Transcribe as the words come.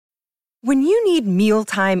When you need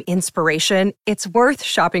mealtime inspiration, it's worth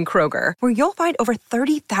shopping Kroger, where you'll find over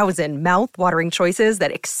 30,000 mouth-watering choices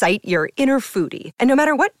that excite your inner foodie. And no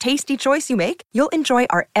matter what tasty choice you make, you'll enjoy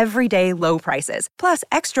our everyday low prices, plus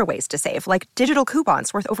extra ways to save, like digital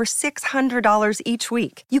coupons worth over $600 each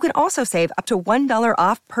week. You can also save up to $1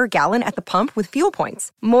 off per gallon at the pump with fuel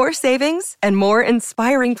points. More savings and more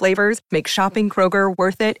inspiring flavors make shopping Kroger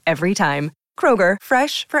worth it every time. Kroger,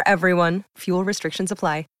 fresh for everyone. Fuel restrictions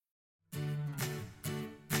apply.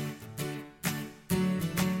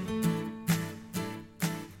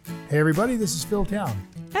 Hey everybody, this is Phil Town.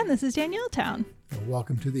 And this is Danielle Town.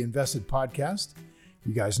 Welcome to the Invested Podcast.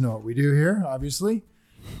 You guys know what we do here, obviously.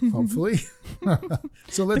 Hopefully.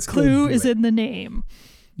 So let's The clue go is in the name.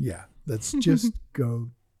 Yeah, let's just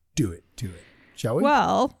go do it, shall we?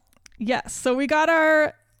 Well, yes. So we got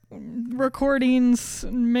our recordings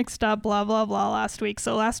mixed up, blah, blah, blah, last week.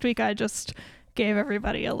 So last week I just gave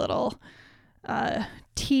everybody a little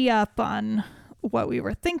tee up on what we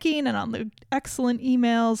were thinking and on the excellent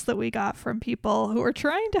emails that we got from people who were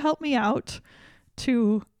trying to help me out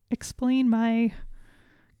to explain my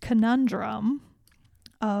conundrum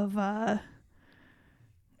of I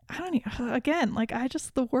don't even, again, like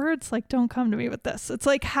the words like don't come to me with this. It's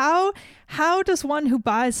like how does one who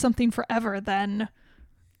buys something forever then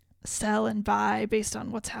sell and buy based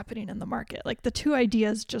on what's happening in the market? Like the two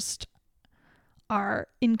ideas just are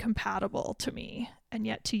incompatible to me, and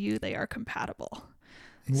yet to you they are compatible.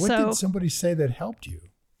 What did somebody say that helped you?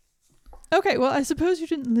 Okay, well, I suppose you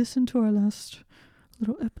didn't listen to our last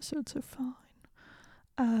little episode, so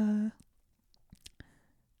fine.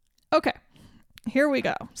 Okay, here we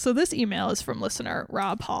go. So this email is from listener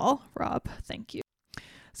Rob Hall. Rob, thank you.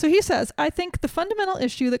 So he says, I think the fundamental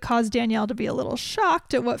issue that caused Danielle to be a little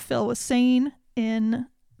shocked at what Phil was saying in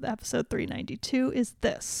episode 392 is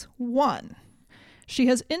this. 1, she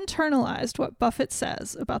has internalized what Buffett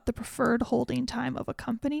says about the preferred holding time of a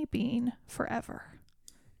company being forever.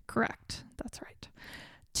 Correct. That's right.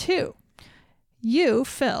 2, you,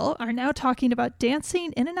 Phil, are now talking about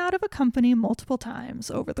dancing in and out of a company multiple times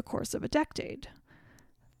over the course of a decade.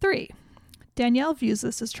 3, Danielle views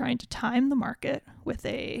this as trying to time the market with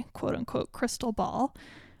a quote-unquote crystal ball,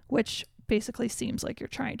 which basically seems like you're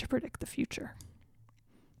trying to predict the future.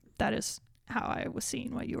 That is how I was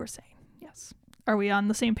seeing what you were saying. Yes. Are we on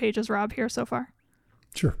the same page as Rob here so far?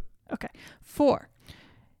 Sure. Okay. 4,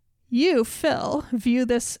 you, Phil, view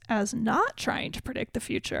this as not trying to predict the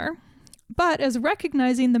future, but as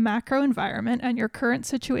recognizing the macro environment and your current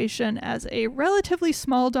situation as a relatively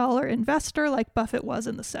small dollar investor like Buffett was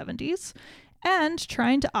in the 70s, and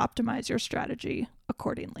trying to optimize your strategy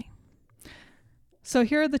accordingly. So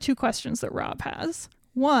here are the 2 questions that Rob has.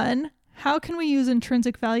 1, how can we use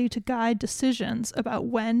intrinsic value to guide decisions about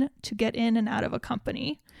when to get in and out of a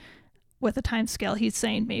company? With a time scale, he's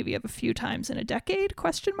saying maybe of a few times in a decade, ?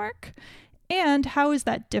 And how is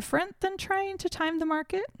that different than trying to time the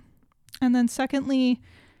market? And then secondly,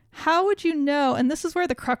 how would you know, and this is where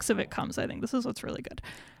the crux of it comes, I think this is what's really good.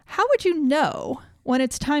 How would you know when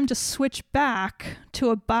it's time to switch back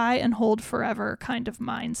to a buy and hold forever kind of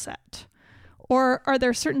mindset? Or are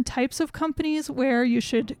there certain types of companies where you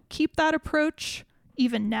should keep that approach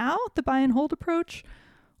even now, the buy and hold approach?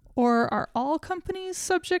 Or are all companies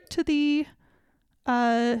subject to the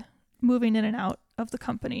moving in and out of the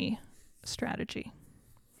company strategy?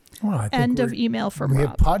 Well, I think End of email from Rob. We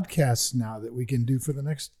have podcasts now that we can do for the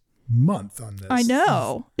next month on this. I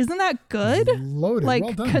know. Isn't that good? Loaded. Like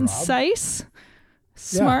well done, concise, Rob.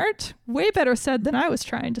 smart, way better said than I was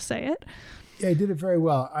trying to say it. Yeah, he did it very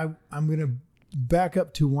well. I'm going to back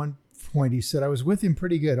up to one point. He said I was with him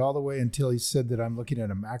pretty good all the way until he said that I'm looking at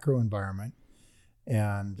a macro environment,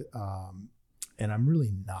 and I'm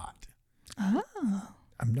really not. Oh.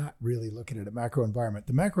 I'm not really looking at a macro environment.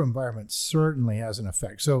 The macro environment certainly has an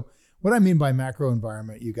effect. So what I mean by macro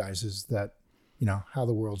environment, you guys, is that, how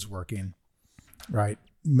the world's working, right?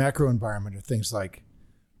 Macro environment are things like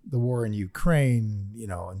the war in Ukraine,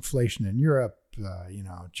 inflation in Europe,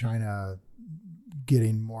 China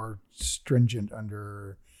getting more stringent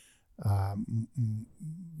under,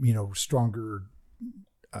 stronger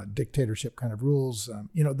dictatorship kind of rules.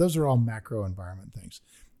 Those are all macro environment things.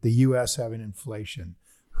 The U.S. having inflation,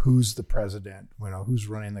 who's the president, who's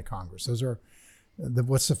running the Congress. Those are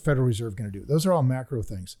what's the Federal Reserve going to do? Those are all macro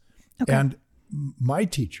things. Okay. And my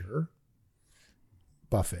teacher,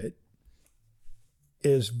 Buffett,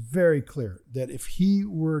 is very clear that if he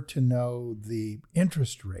were to know the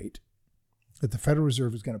interest rate that the Federal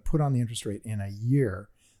Reserve is going to put on the interest rate in a year,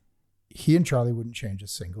 he and Charlie wouldn't change a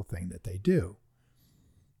single thing that they do.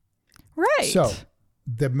 Right. So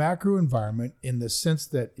the macro environment, in the sense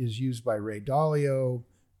that is used by Ray Dalio,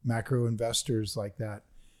 macro investors like that,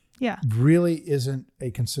 really isn't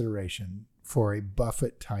a consideration for a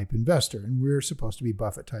Buffett type investor. And we're supposed to be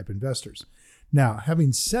Buffett type investors. Now,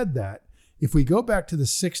 having said that, if we go back to the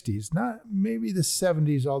 60s, not maybe the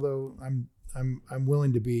 70s, although I'm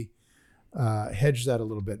willing to be hedge that a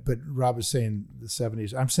little bit, but Rob is saying the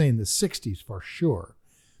 70s. I'm saying the 60s for sure.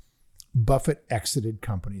 Buffett exited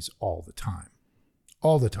companies all the time.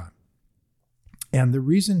 And the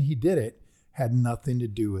reason he did it had nothing to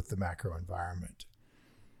do with the macro environment.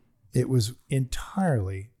 It was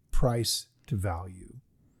entirely price to value.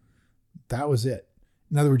 That was it.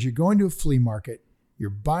 In other words, you're going to a flea market, you're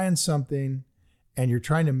buying something, and you're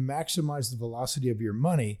trying to maximize the velocity of your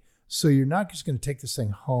money. So you're not just going to take this thing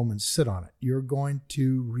home and sit on it. You're going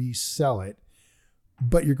to resell it,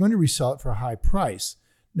 but you're going to resell it for a high price.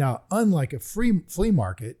 Now, unlike a flea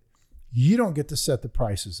market, you don't get to set the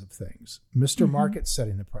prices of things. Mr. Market's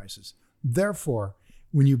setting the prices. Therefore,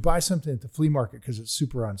 when you buy something at the flea market because it's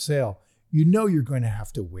super on sale, you know you're going to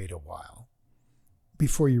have to wait a while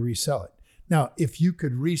before you resell it. Now, if you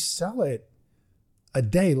could resell it a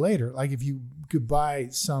day later, like if you could buy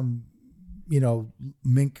some,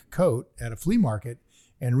 mink coat at a flea market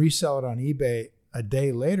and resell it on eBay a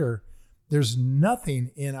day later, there's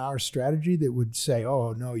nothing in our strategy that would say,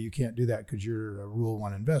 oh, no, you can't do that because you're a Rule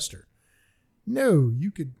 1 investor. No,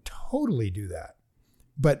 you could totally do that.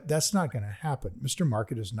 But that's not going to happen. Mr.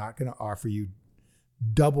 Market is not going to offer you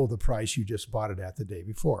double the price you just bought it at the day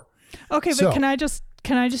before. Okay, but can I just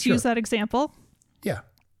Sure. use that example? Yeah.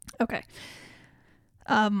 Okay.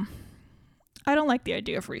 I don't like the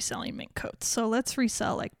idea of reselling mink coats, so let's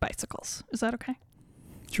resell like bicycles. Is that okay?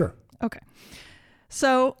 Sure. Okay.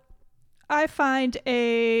 So I find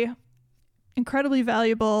a incredibly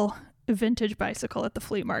valuable vintage bicycle at the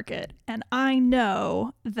flea market, and I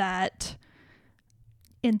know that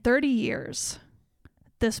in 30 years,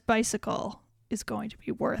 this bicycle is going to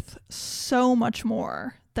be worth so much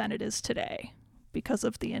more than it is today because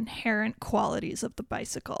of the inherent qualities of the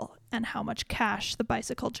bicycle and how much cash the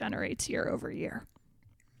bicycle generates year over year.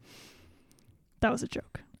 That was a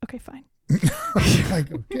joke. Okay, fine.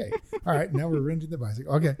 Okay. All right. Now we're renting the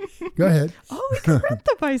bicycle. Okay. Go ahead. Oh, we can rent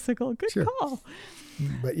the bicycle. Good Sure. call.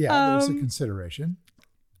 But yeah, there's a consideration.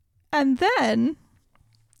 And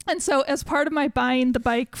so as part of my buying the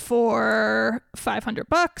bike for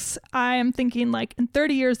 $500, I am thinking like in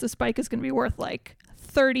 30 years, this bike is going to be worth like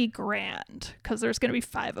 $30,000 because there's going to be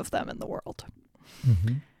 5 of them in the world.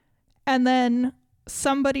 Mm-hmm. And then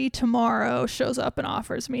somebody tomorrow shows up and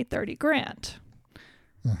offers me $30,000.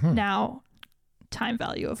 Mm-hmm. Now, time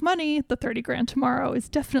value of money, the $30,000 tomorrow is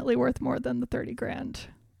definitely worth more than the $30,000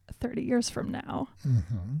 30 years from now.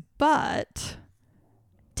 Mm-hmm. But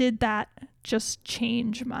did that just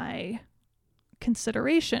change my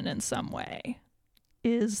consideration in some way?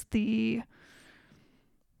 Is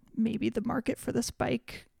maybe the market for this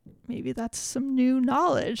bike, maybe that's some new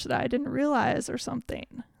knowledge that I didn't realize or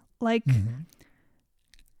something. Like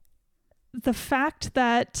the fact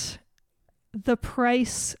that the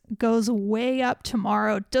price goes way up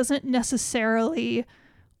tomorrow doesn't necessarily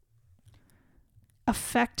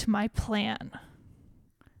affect my plan.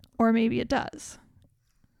 Or maybe it does.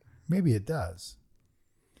 Maybe it does.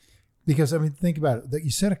 Because, think about it.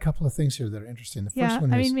 You said a couple of things here that are interesting. The first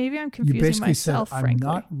one is, maybe I'm you confusing basically myself, said, I'm frankly.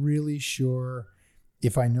 not really sure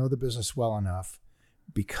if I know the business well enough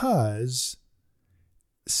because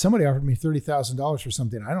somebody offered me $30,000 for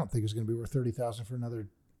something I don't think is going to be worth $30,000 for another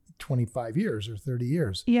 25 years or 30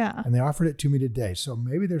 years. Yeah. And they offered it to me today. So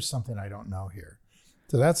maybe there's something I don't know here.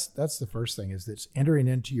 So that's the first thing, is that's entering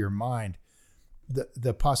into your mind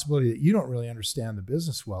the possibility that you don't really understand the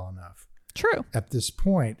business well enough. True. At this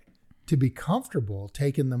point to be comfortable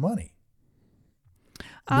taking the money.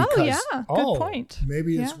 Oh, Because, yeah. Good point.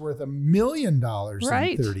 Maybe it's worth $1 million in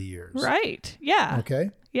 30 years. Right. Yeah.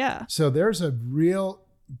 Okay. Yeah. So there's a real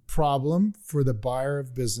problem for the buyer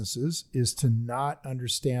of businesses, is to not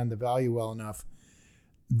understand the value well enough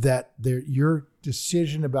that your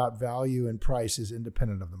decision about value and price is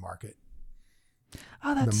independent of the market.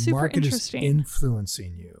 Oh, that's the super market interesting. is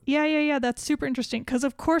influencing you. Yeah. That's super interesting. Because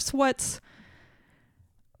of course, what's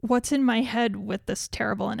in my head with this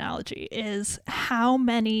terrible analogy is how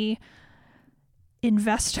many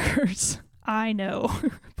investors I know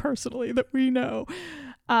personally, that we know,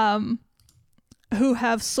 who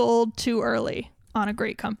have sold too early on a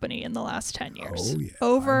great company in the last 10 years. Oh, yeah.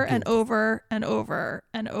 Over and over and over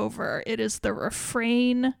and over. It is the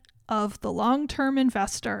refrain of the long-term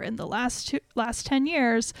investor in the last 10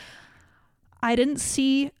 years. I didn't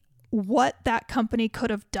see what that company could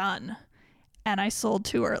have done. and I sold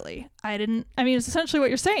too early. It's essentially what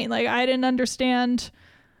you're saying. Like, I didn't understand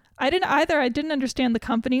the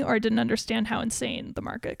company, or I didn't understand how insane the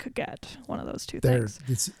market could get. One of those two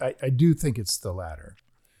things. I do think it's the latter,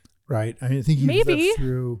 right? I mean, I think you've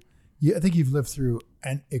lived through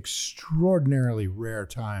an extraordinarily rare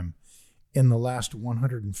time in the last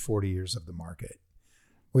 140 years of the market.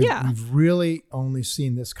 We've really only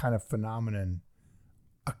seen this kind of phenomenon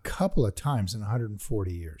a couple of times in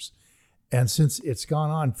 140 years. And since it's gone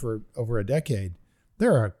on for over a decade,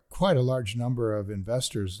 there are quite a large number of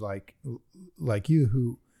investors like you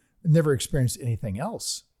who never experienced anything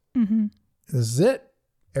else. Mm-hmm. This is it.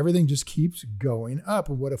 Everything just keeps going up.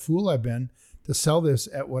 And what a fool I've been to sell this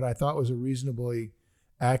at what I thought was a reasonably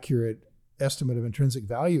accurate estimate of intrinsic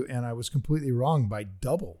value. And I was completely wrong by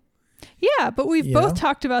double. Yeah, but we've both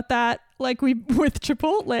talked about that, like with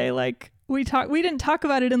Chipotle. Like we didn't talk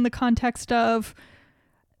about it in the context of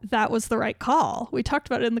that was the right call. We talked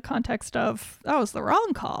about it in the context of that was the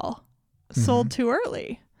wrong call. Sold too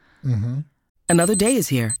early. Mm-hmm. Another day is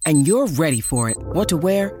here, and you're ready for it. What to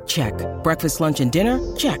wear? Check. Breakfast, lunch, and dinner?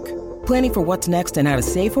 Check. Planning for what's next and how to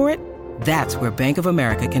save for it? That's where Bank of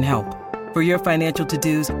America can help. For your financial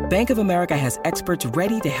to-dos, Bank of America has experts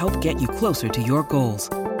ready to help get you closer to your goals.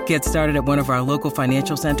 Get started at one of our local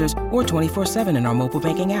financial centers or 24/7 in our mobile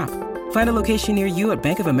banking app. Find a location near you at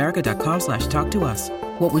bankofamerica.com/talktous.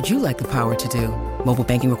 What would you like the power to do? Mobile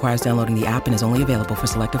banking requires downloading the app and is only available for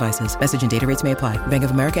select devices. Message and data rates may apply. Bank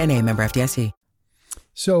of America N.A., member FDIC.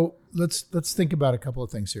 So let's think about a couple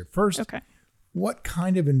of things here. First, Okay. What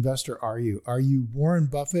kind of investor are you? Are you Warren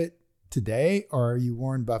Buffett today, or are you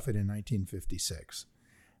Warren Buffett in 1956?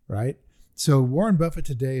 Right? So Warren Buffett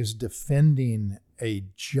today is defending a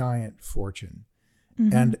giant fortune.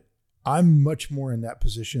 Mm-hmm. And I'm much more in that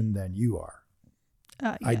position than you are.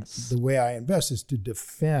 Yes. The way I invest is to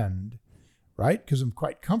defend, right? Because I'm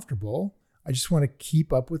quite comfortable. I just want to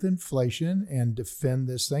keep up with inflation and defend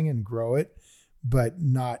this thing and grow it, but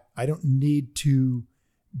I don't need to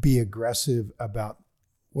be aggressive about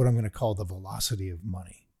what I'm going to call the velocity of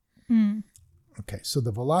money. Mm. Okay, so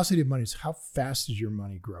the velocity of money is how fast is your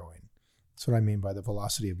money growing? That's what I mean by the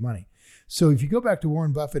velocity of money. So if you go back to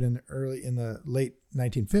Warren Buffett in the late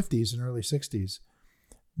 1950s and early 60s,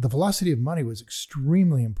 the velocity of money was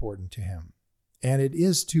extremely important to him. And it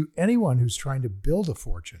is to anyone who's trying to build a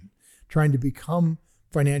fortune, trying to become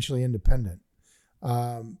financially independent,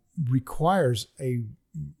 requires a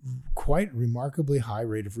quite remarkably high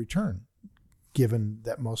rate of return, given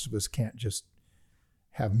that most of us can't just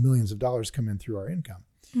have millions of dollars come in through our income.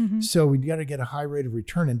 Mm-hmm. So we got to get a high rate of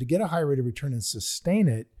return. And to get a high rate of return and sustain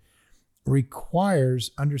it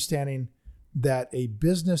requires understanding that a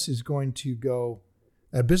business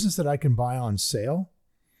that I can buy on sale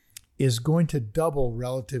is going to double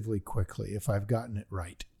relatively quickly if I've gotten it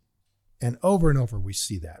right. And over we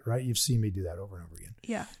see that, right? You've seen me do that over and over again.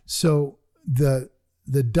 Yeah. So the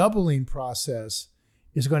doubling process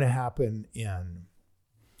is going to happen in,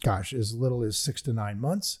 as little as 6 to 9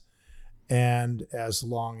 months and as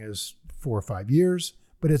long as 4 or 5 years,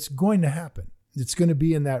 but it's going to happen. It's going to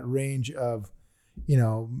be in that range of,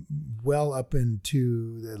 well up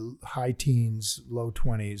into the high teens, low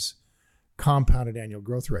 20s, compounded annual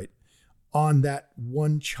growth rate on that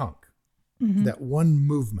one chunk, that one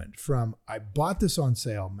movement from I bought this on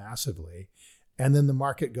sale massively, and then the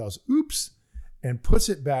market goes, oops, and puts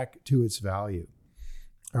it back to its value.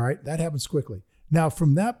 All right, that happens quickly. Now,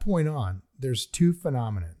 from that point on, there's two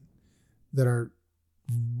phenomena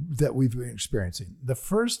that we've been experiencing. The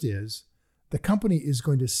first is the company is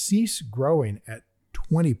going to cease growing at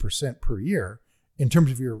 20% per year in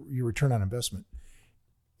terms of your return on investment.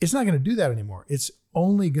 It's not going to do that anymore. It's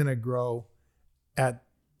only going to grow at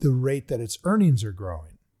the rate that its earnings are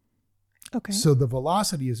growing. Okay. So the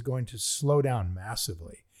velocity is going to slow down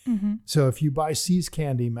massively. Mm-hmm. So if you buy See's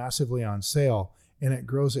Candy massively on sale and it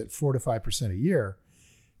grows at 4 to 5% a year,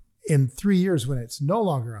 in 3 years when it's no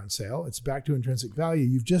longer on sale, it's back to intrinsic value.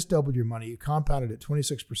 You've just doubled your money. You compounded at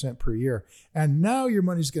 26% per year. And now your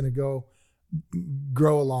money's going to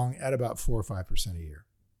grow along at about 4 or 5% a year.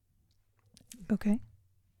 Okay.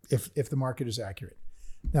 If the market is accurate.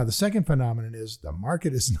 Now, the second phenomenon is the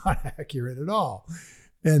market is not accurate at all.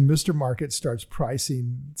 And Mr. Market starts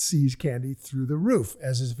pricing See's Candy through the roof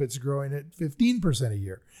as if it's growing at 15% a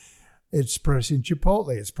year. It's pricing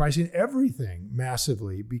Chipotle. It's pricing everything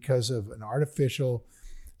massively because of an artificial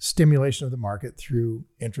stimulation of the market through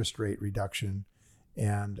interest rate reduction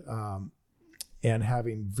and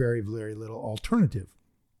having very, very little alternative.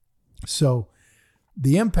 So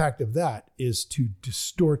the impact of that is to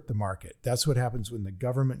distort the market. That's what happens when the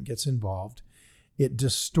government gets involved it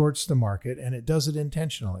distorts the market, and it does it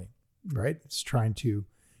intentionally, right? It's trying to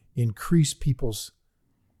increase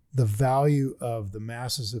the value of the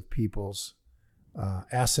masses of people's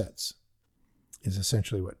assets is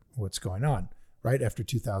essentially what's going on right after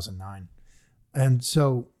 2009. And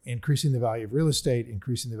so increasing the value of real estate,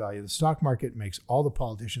 increasing the value of the stock market makes all the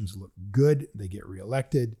politicians look good. They get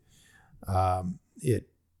reelected. It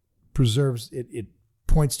preserves, it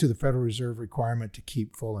points to the Federal Reserve requirement to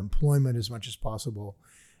keep full employment as much as possible.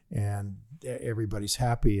 And everybody's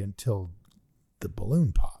happy until the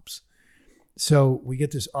balloon pops. So we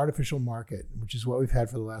get this artificial market, which is what we've had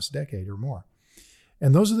for the last decade or more.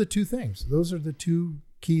 And those are the two things. Those are the two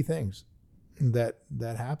key things that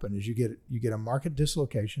happen is you get a market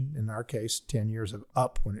dislocation, in our case 10 years of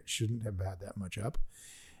up when it shouldn't have had that much up,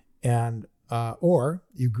 and or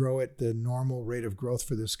you grow at the normal rate of growth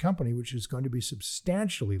for this company, which is going to be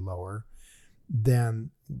substantially lower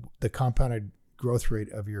than the compounded growth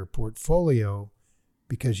rate of your portfolio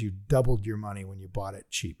because you doubled your money when you bought it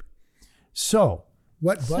cheap. So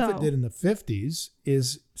what Buffett did in the 50s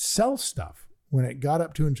is sell stuff when it got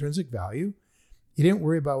up to intrinsic value. He didn't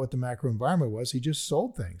worry about what the macro environment was. He just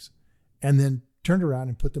sold things and then turned around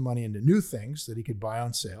and put the money into new things that he could buy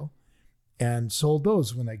on sale and sold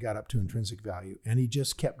those when they got up to intrinsic value. And he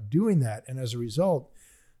just kept doing that. And as a result,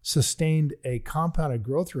 sustained a compounded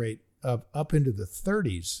growth rate of up into the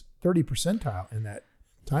 30 percentile in that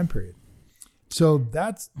time period. So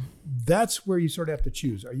that's where you sort of have to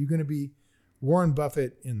choose. Are you going to be Warren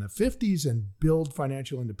Buffett in the 50s and build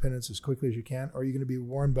financial independence as quickly as you can? Or are you going to be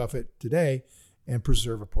Warren Buffett today and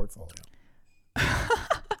preserve a portfolio?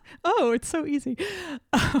 Oh, it's so easy.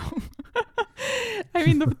 I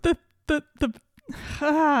mean,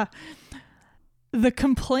 the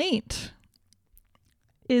complaint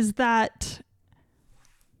is that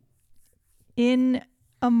in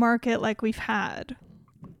a market like we've had,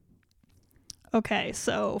 okay,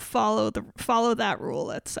 so follow that rule.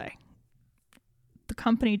 Let's say the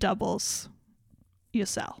company doubles, you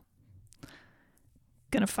sell.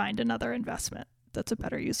 Gonna find another investment that's a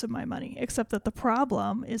better use of my money. Except that the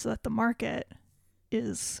problem is that the market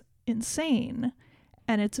is insane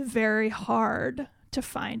and it's very hard to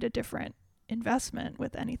find a different investment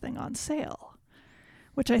with anything on sale,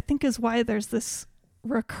 which I think is why there's this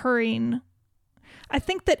recurring. I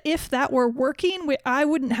think that if that were working, I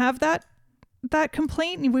wouldn't have that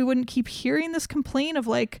complaint, and we wouldn't keep hearing this complaint of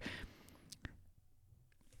like,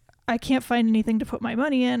 I can't find anything to put my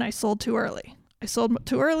money in. I sold too early.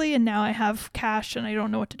 And now I have cash and I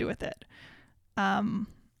don't know what to do with it. I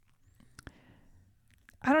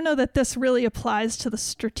don't know that this really applies to the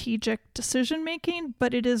strategic decision making,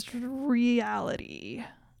 but it is reality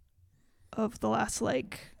of the last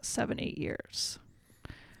 7-8 years.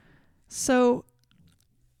 So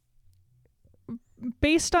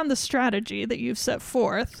based on the strategy that you've set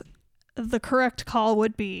forth, the correct call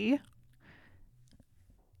would be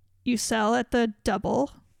you sell at the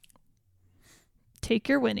double, take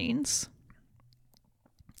your winnings,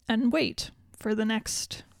 and wait for the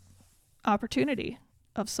next opportunity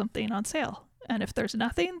of something on sale. And if there's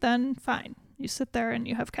nothing, then fine. You sit there and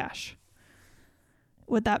you have cash.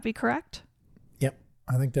 Would that be correct? Yep,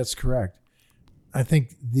 I think that's correct. I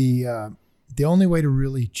think the only way to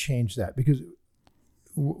really change that, because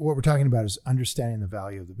what we're talking about is understanding the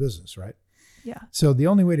value of the business, right? Yeah. So the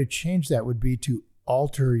only way to change that would be to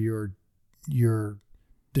alter your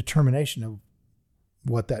determination of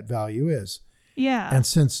what that value is. Yeah. And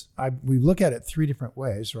since we look at it three different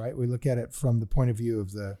ways, right? We look at it from the point of view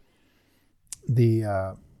of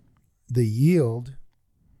the yield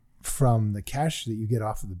from the cash that you get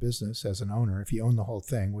off of the business as an owner. If you own the whole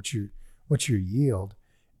thing, what's your yield?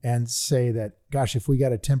 And say that, gosh, if we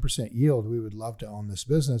got a 10% yield, we would love to own this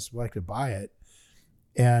business. We'd like to buy it.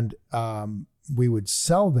 And we would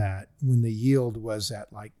sell that when the yield was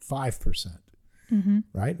at 5%. Mm-hmm.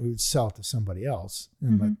 Right? We would sell it to somebody else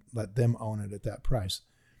and let them own it at that price.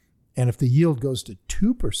 And if the yield goes to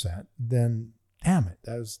 2%, then damn it,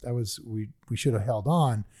 we should have held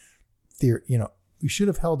on. We should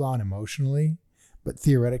have held on emotionally, but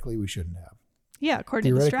theoretically we shouldn't have. Yeah,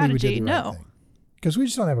 according to the strategy, no. Because we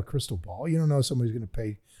just don't have a crystal ball. You don't know if somebody's going to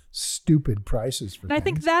pay stupid prices for things. I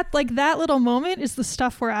think that that little moment is the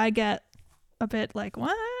stuff where I get a bit like,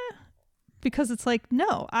 what? Because it's like,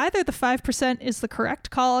 no, either the 5% is the correct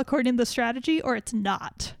call according to the strategy or it's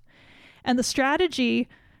not. And the strategy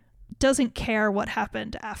doesn't care what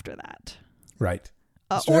happened after that. Right.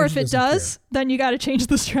 Or if it does, then you got to change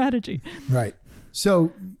the strategy. Right.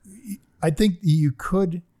 So I think you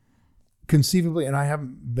could conceivably, and I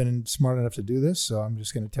haven't been smart enough to do this, so I'm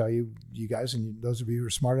just going to tell you guys, and those of you who are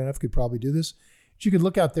smart enough could probably do this. But you could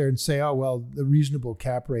look out there and say, oh, well, the reasonable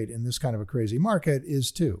cap rate in this kind of a crazy market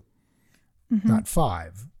is 2, not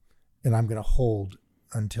 5. And I'm going to hold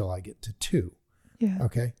until I get to 2. Yeah.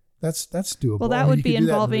 Okay. That's doable. Well, that would be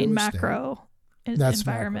involving macro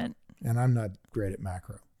environment. Macro. And I'm not great at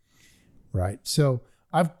macro. Right. So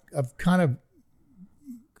I've kind of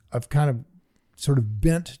sort of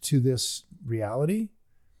bent to this reality,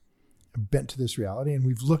 and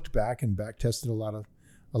we've looked back and back tested a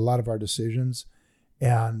lot of our decisions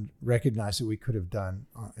and recognized that we could have done,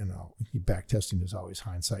 back testing is always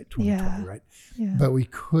hindsight 2020, right? Yeah. But we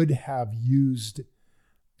could have used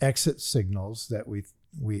exit signals that we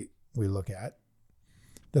look at,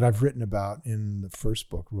 that I've written about in the first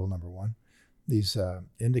book, rule number 1, these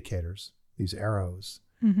indicators, these arrows.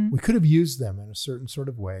 We could have used them in a certain sort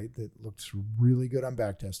of way that looks really good on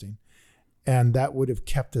backtesting, and that would have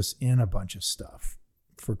kept us in a bunch of stuff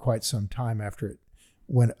for quite some time after it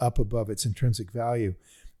went up above its intrinsic value.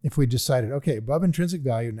 If we decided, okay, above intrinsic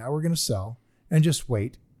value, now we're going to sell and just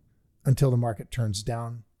wait until the market turns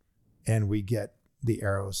down and we get the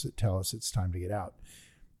arrows that tell us it's time to get out.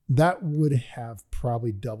 That would have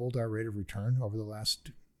probably doubled our rate of return over the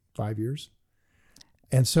last 5 years.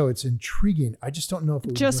 And so it's intriguing. I just don't know if it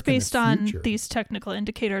would just based on future. These technical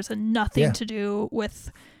indicators and nothing to do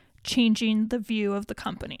with changing the view of the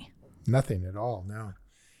company. Nothing at all, no.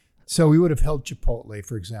 So we would have held Chipotle,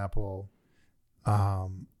 for example,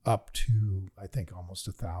 up to, I think, almost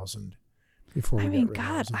 1,000 before we got rid of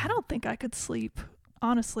God, those. I don't think I could sleep,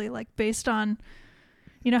 honestly, like based on,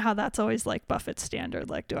 you know how that's always like Buffett's standard,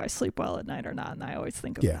 like, do I sleep well at night or not? And I always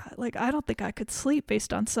think of that. Like, I don't think I could sleep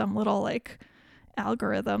based on some little like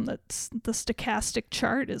algorithm that's the stochastic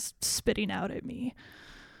chart is spitting out at me.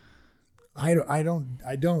 I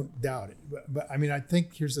don't doubt it, but I mean, I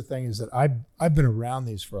think here's the thing: is that I've been around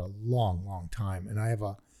these for a long time, and I have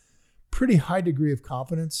a pretty high degree of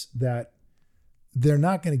confidence that they're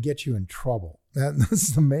not going to get you in trouble.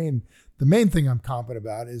 That's the main thing I'm confident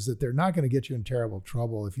about, is that they're not going to get you in terrible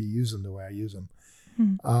trouble if you use them the way I use them.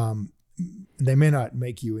 They may not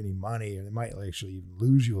make you any money, or they might actually even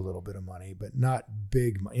lose you a little bit of money, but not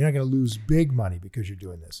big money. You're not going to lose big money because you're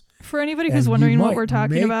doing this. For anybody who's wondering what we're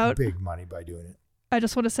talking about, big money by doing it. I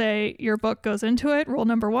just want to say your book goes into it. Rule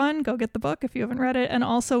number 1, go get the book if you haven't read it. And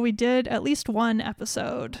also we did at least one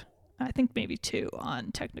episode, I think maybe 2,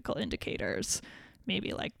 on technical indicators,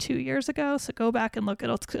 maybe like 2 years ago. So go back and look.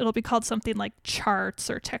 It'll be called something like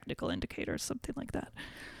charts or technical indicators, something like that.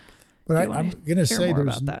 But I'm going to say you're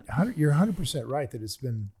 100% right that it's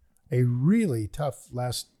been a really tough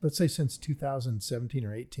last, let's say since 2017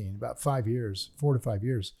 or 18, about 4 to 5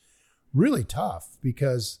 years, really tough,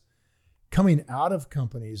 because coming out of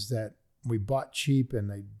companies that we bought cheap and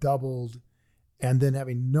they doubled, and then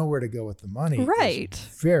having nowhere to go with the money. Right.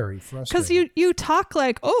 Very frustrating. Because you talk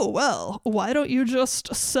like, oh, well, why don't you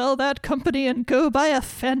just sell that company and go buy a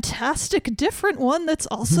fantastic different one that's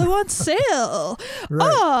also on sale?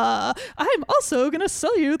 Right. I'm also going to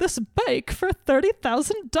sell you this bike for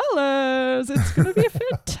 $30,000. It's going to be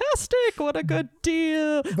fantastic. What a good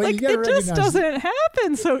deal. But like, it just doesn't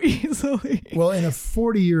happen so easily. Well, in a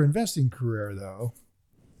 40-year investing career, though,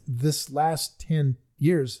 this last 10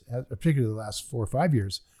 years, particularly the last 4 or 5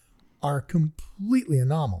 years, are completely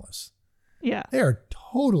anomalous. Yeah. They are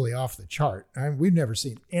totally off the chart. We've never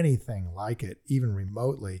seen anything like it, even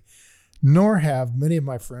remotely, nor have many of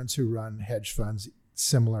my friends who run hedge funds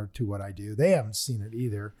similar to what I do. They haven't seen it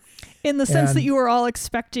either. In the sense that you were all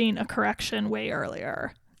expecting a correction way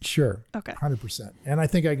earlier. Sure. Okay. 100%. And I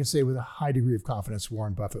think I can say with a high degree of confidence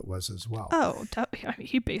Warren Buffett was as well. Oh, I mean,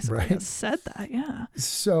 he basically has said that, yeah.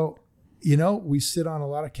 So, we sit on a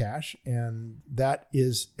lot of cash, and that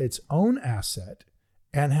is its own asset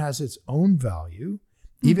and has its own value,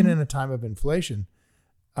 even in a time of inflation.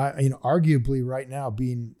 Arguably right now,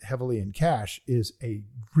 being heavily in cash is a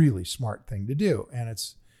really smart thing to do. And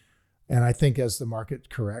I think as the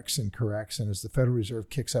market corrects, and as the Federal Reserve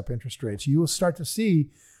kicks up interest rates, you will start to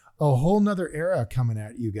see a whole nother era coming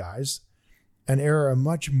at you guys, an era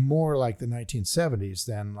much more like the 1970s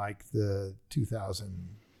than like the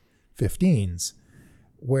 2015s,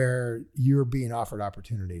 where you're being offered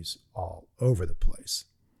opportunities all over the place.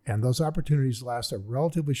 And those opportunities last a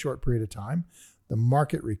relatively short period of time. The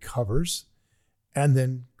market recovers and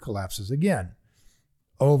then collapses again,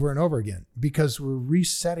 over and over again, because we're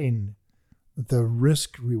resetting the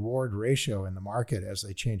risk-reward ratio in the market as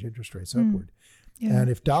they change interest rates upward. Yeah,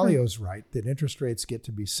 and if Dalio's right, that interest rates get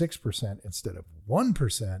to be 6% instead of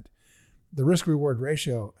 1%, the risk-reward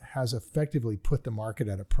ratio has effectively put the market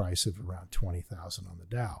at a price of around 20,000 on the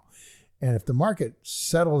Dow. And if the market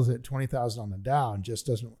settles at 20,000 on the Dow and just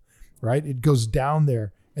doesn't, right? It goes down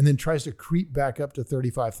there and then tries to creep back up to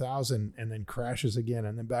 35,000 and then crashes again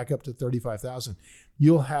and then back up to 35,000.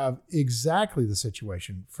 You'll have exactly the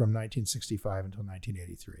situation from 1965 until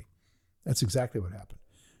 1983. That's exactly what happened.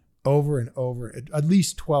 Over and over, at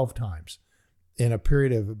least 12 times in a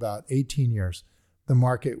period of about 18 years, the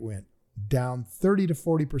market went down 30 to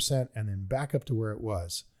 40% and then back up to where it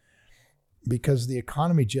was because the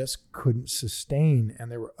economy just couldn't sustain.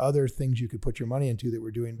 And there were other things you could put your money into that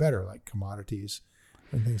were doing better, like commodities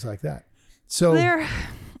and things like that. So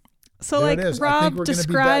like Rob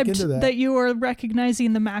described that you were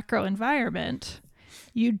recognizing the macro environment.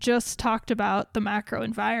 You just talked about the macro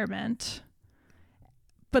environment,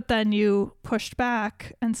 but then you pushed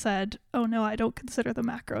back and said, oh no, I don't consider the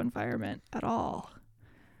macro environment at all.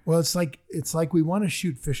 Well, it's like we want to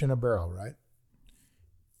shoot fish in a barrel, right?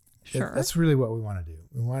 Sure. That's really what we want to do.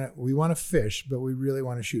 We want to fish, but we really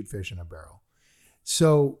want to shoot fish in a barrel.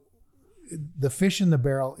 So the fish in the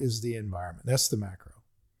barrel is the environment. That's the macro,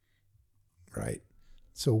 right?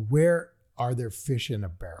 So where are there fish in a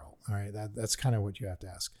barrel? All right, that's kind of what you have to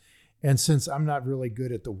ask. And since I'm not really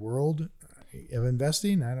good at the world of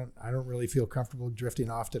investing, I don't really feel comfortable drifting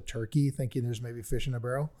off to Turkey thinking there's maybe fish in a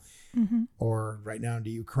barrel. Mm-hmm. Or right now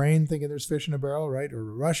into Ukraine thinking there's fish in a barrel, right? Or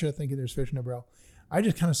Russia thinking there's fish in a barrel. I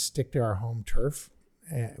just kind of stick to our home turf,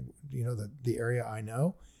 and, the area I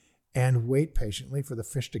know, and wait patiently for the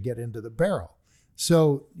fish to get into the barrel.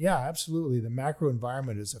 So yeah, absolutely. The macro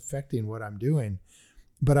environment is affecting what I'm doing,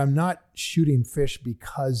 but I'm not shooting fish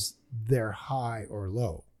because they're high or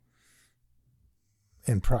low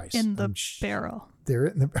in price. In the barrel. They're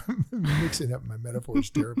in the, I'm mixing up my metaphors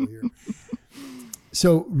terribly here.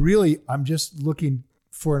 So really, I'm just looking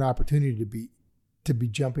for an opportunity to be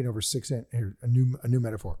jumping over 6-inch. Here, a new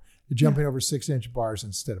metaphor. Jumping over 6-inch bars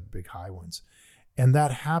instead of big high ones, and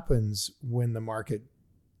that happens when the market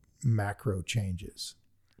macro changes.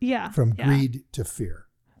 Yeah. From greed to fear.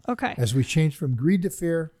 Okay. As we change from greed to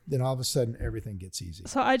fear, then all of a sudden everything gets easy.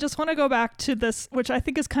 So I just want to go back to this, which I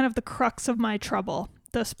think is kind of the crux of my trouble.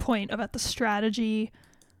 This point about the strategy.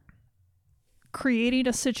 Creating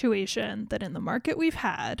a situation that in the market we've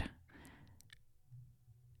had,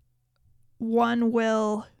 one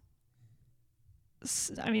will,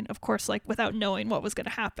 I mean, of course, like without knowing what was going to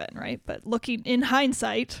happen, right? But looking in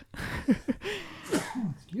hindsight,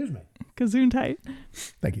 excuse me, Gesundheit.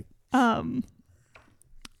 Thank you.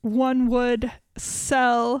 One would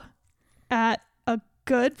sell at a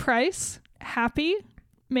good price, happy,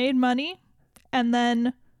 made money, and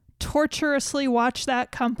then torturously watch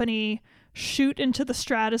that company shoot into the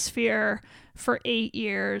stratosphere for 8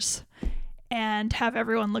 years and have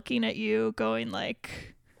everyone looking at you going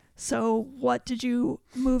like, so what did you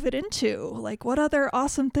move it into? Like, what other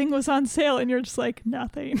awesome thing was on sale? And you're just like,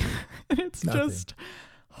 nothing. And it's nothing. Just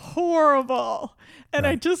horrible. And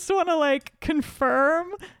right. I just want to like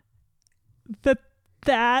confirm that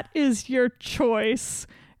that is your choice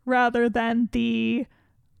rather than the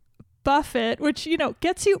Buffett, which,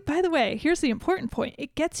 gets you, by the way, here's the important point.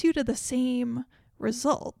 It gets you to the same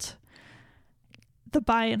result. The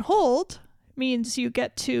buy and hold means you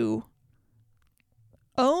get to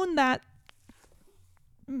own that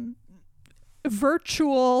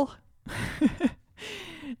virtual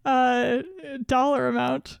dollar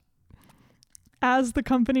amount as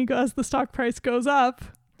the stock price goes up.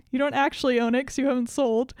 You don't actually own it because you haven't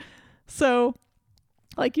sold. So,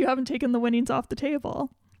 like, you haven't taken the winnings off the table.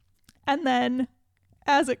 And then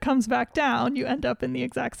as it comes back down, you end up in the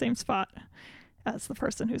exact same spot as the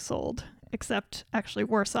person who sold, except actually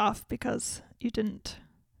worse off because you didn't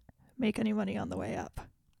make any money on the way up.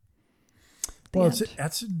 Well,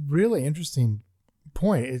 that's a really interesting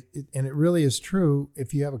point. And it really is true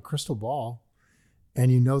if you have a crystal ball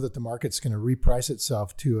and you know that the market's going to reprice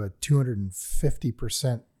itself to a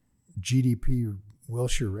 250% GDP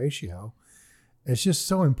Wilshire ratio. It's just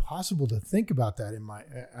so impossible to think about that I'm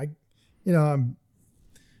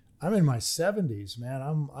in my 70s,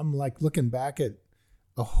 man. I'm like looking back at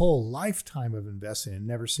a whole lifetime of investing and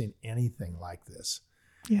never seen anything like this.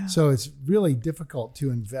 Yeah. So it's really difficult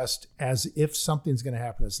to invest as if something's going to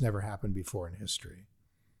happen that's never happened before in history.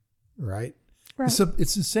 Right? Right. So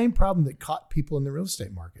it's the same problem that caught people in the real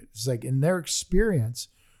estate market. It's like in their experience,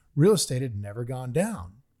 real estate had never gone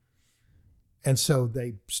down. And so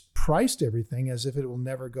they priced everything as if it will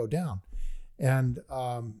never go down. And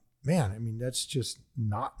man, I mean, that's just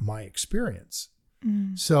not my experience.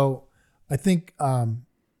 Mm. So I think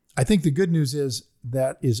the good news is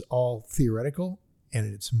that is all theoretical and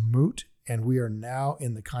it's moot. And we are now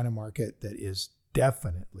in the kind of market that is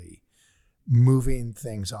definitely moving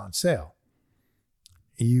things on sale.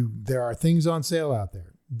 There are things on sale out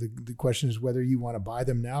there. The question is whether you want to buy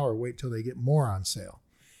them now or wait till they get more on sale.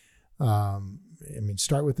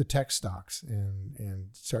 Start with the tech stocks and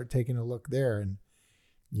start taking a look there, and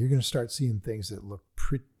you're going to start seeing things that look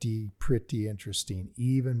pretty interesting,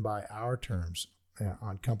 even by our terms,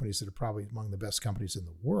 on companies that are probably among the best companies in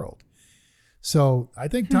the world. So I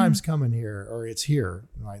think time's coming here, or it's here.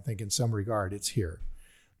 I think in some regard it's here,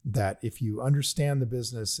 that if you understand the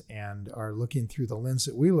business and are looking through the lens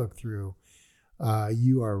that we look through,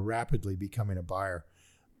 you are rapidly becoming a buyer,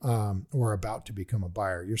 or about to become a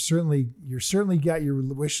buyer. You're certainly got your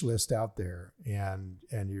wish list out there, and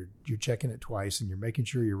you're checking it twice, and you're making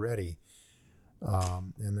sure you're ready.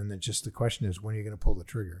 And then the question is, when are you going to pull the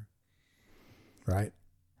trigger? Right.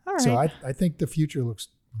 All right. So I think the future looks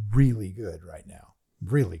really good right now.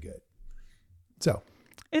 Really good. So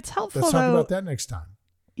it's helpful. Let's talk about that next time.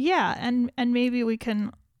 Yeah, and maybe we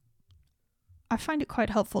can. I find it quite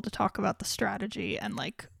helpful to talk about the strategy, and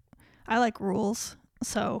I like rules.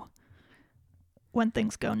 So when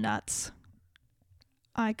things go nuts,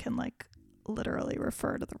 I can literally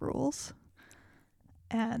refer to the rules,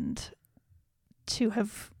 and to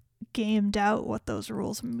have gamed out what those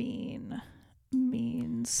rules means.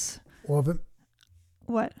 Well,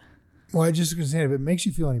 What? Well, I just going to say, if it makes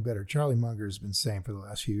you feel any better, Charlie Munger has been saying for the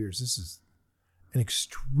last few years, this is an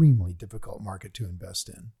extremely difficult market to invest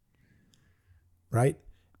in, right?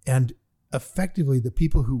 And effectively, the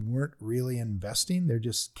people who weren't really investing, they're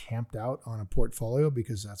just camped out on a portfolio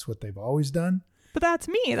because that's what they've always done. But that's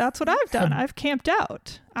me. That's what I've done. I've camped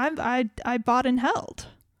out. I bought and held.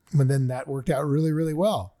 But then that worked out really, really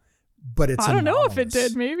well. But it's I don't anomalous. know if it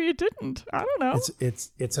did. Maybe it didn't. I don't know.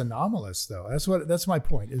 It's anomalous though. That's my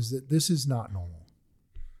point, is that this is not normal.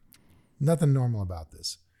 Nothing normal about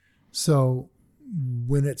this. So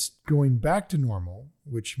when it's going back to normal,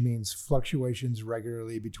 which means fluctuations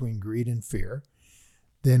regularly between greed and fear,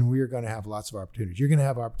 then we are going to have lots of opportunities. You're going to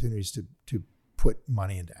have opportunities to put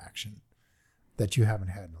money into action that you haven't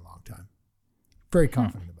had in a long time. Very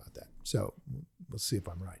confident about that. So we'll see if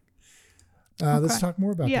I'm right. Let's talk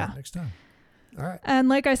more about that next time. All right. And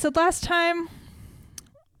like I said last time,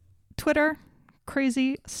 Twitter,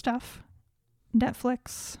 crazy stuff.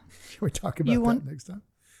 Netflix. Can we talk about that next time?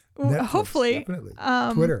 Netflix, hopefully. Definitely.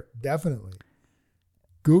 Twitter, definitely.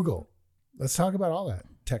 Google. Let's talk about all that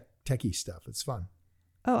techie stuff. It's fun.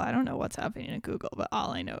 Oh, I don't know what's happening in Google, but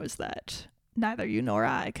all I know is that neither you nor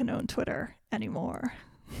I can own Twitter anymore.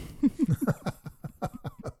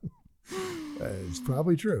 It's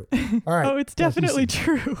probably true. All right. Oh, it's definitely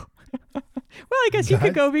true. Well, I guess you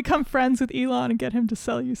could go become friends with Elon and get him to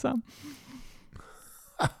sell you some.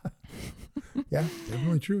 Yeah,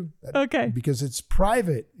 definitely true. Okay. Because it's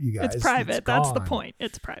private, you guys. It's private. That's the point.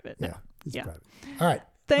 It's private. Yeah, it's private. All right.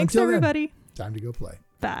 Thanks, Until everybody. Then, time to go play.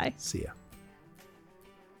 Bye. See ya.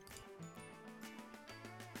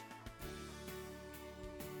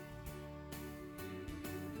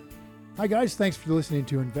 Hi guys, thanks for listening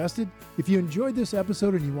to Invested. If you enjoyed this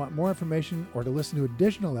episode and you want more information or to listen to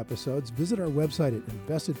additional episodes, visit our website at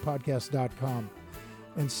investedpodcast.com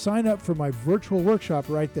and sign up for my virtual workshop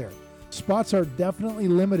right there. Spots are definitely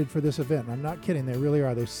limited for this event. I'm not kidding, they really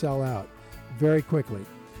are. They sell out very quickly.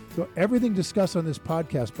 So everything discussed on this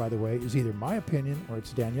podcast, by the way, is either my opinion or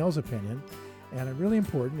it's Danielle's opinion. And really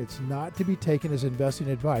important, it's not to be taken as investing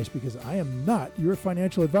advice because I am not your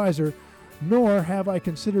financial advisor, nor have I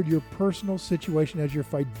considered your personal situation as your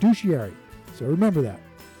fiduciary. So remember that.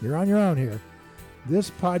 You're on your own here. This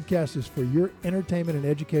podcast is for your entertainment and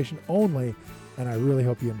education only, and I really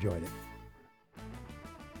hope you enjoyed it.